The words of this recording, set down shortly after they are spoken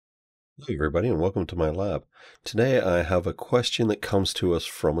Hey everybody, and welcome to my lab. Today I have a question that comes to us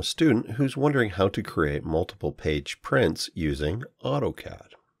from a student who's wondering how to create multiple page prints using AutoCAD.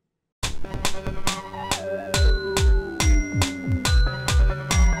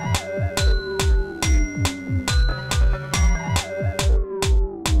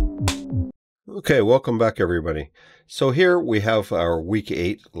 Okay, welcome back everybody. So here we have our week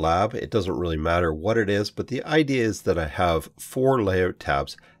 8 lab. It doesn't really matter what it is, but the idea is that I have 4 layout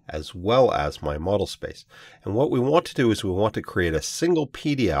tabs as well as my model space. And what we want to do is we want to create a single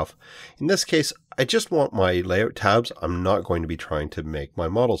PDF. In this case, I just want my layout tabs. I'm not going to be trying to make my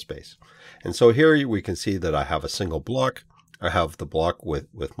model space. And so here we can see that I have a single block. I have the block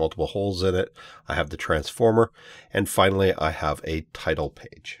with multiple holes in it. I have the transformer. And finally, I have a title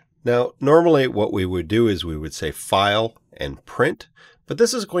page. Now, normally what we would do is we would say File and Print, but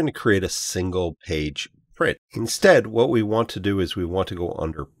this is going to create a single page print. Instead, what we want to do is we want to go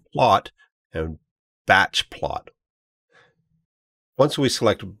under Plot and Batch Plot. Once we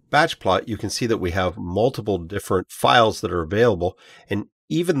select Batch Plot, you can see that we have multiple different files that are available. And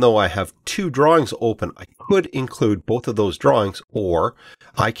even though I have 2 drawings open, I could include both of those drawings, or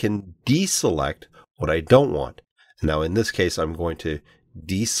I can deselect what I don't want. Now, in this case, I'm going to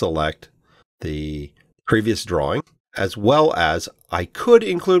deselect the previous drawing, as well as I could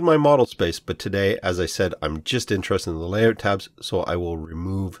include my model space, but today, as I said, I'm just interested in the layout tabs, so I will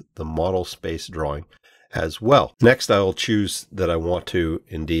remove the model space drawing as well. Next, I will choose that I want to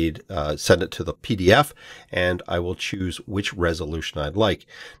indeed send it to the PDF, and I will choose which resolution I'd like.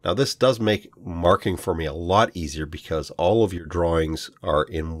 Now, this does make marking for me a lot easier because all of your drawings are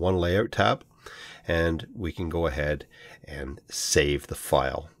in one layout tab, and we can go ahead and save the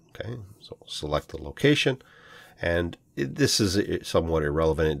file. Okay, so select the location, and this is somewhat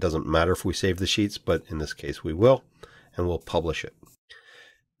irrelevant. It doesn't matter if we save the sheets, but in this case we will, and we'll publish it.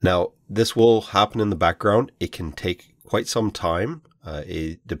 Now, this will happen in the background. It can take quite some time,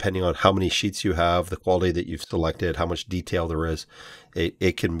 depending on how many sheets you have, the quality that you've selected, how much detail there is.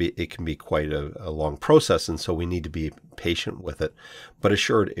 It can be quite a long process, and so we need to be patient with it. But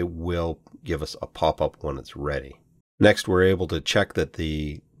assured, it will give us a pop-up when it's ready. Next, we're able to check that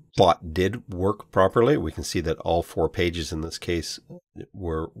the plot did work properly. We can see that all 4 pages in this case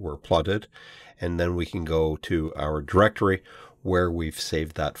were plotted. And then we can go to our directory where we've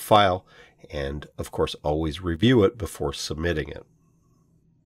saved that file. And of course, always review it before submitting it.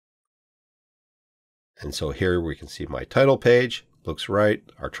 And so here we can see my title page. Looks right.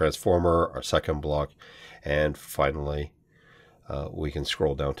 Our transformer, our second block. And finally, we can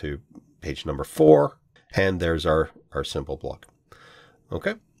scroll down to page number 4. And there's our simple block.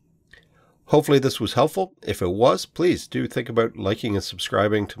 Okay. Hopefully this was helpful. If it was, please do think about liking and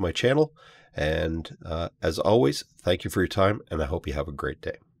subscribing to my channel. And as always, thank you for your time, and I hope you have a great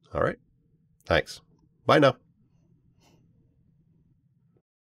day. All right. Thanks. Bye now.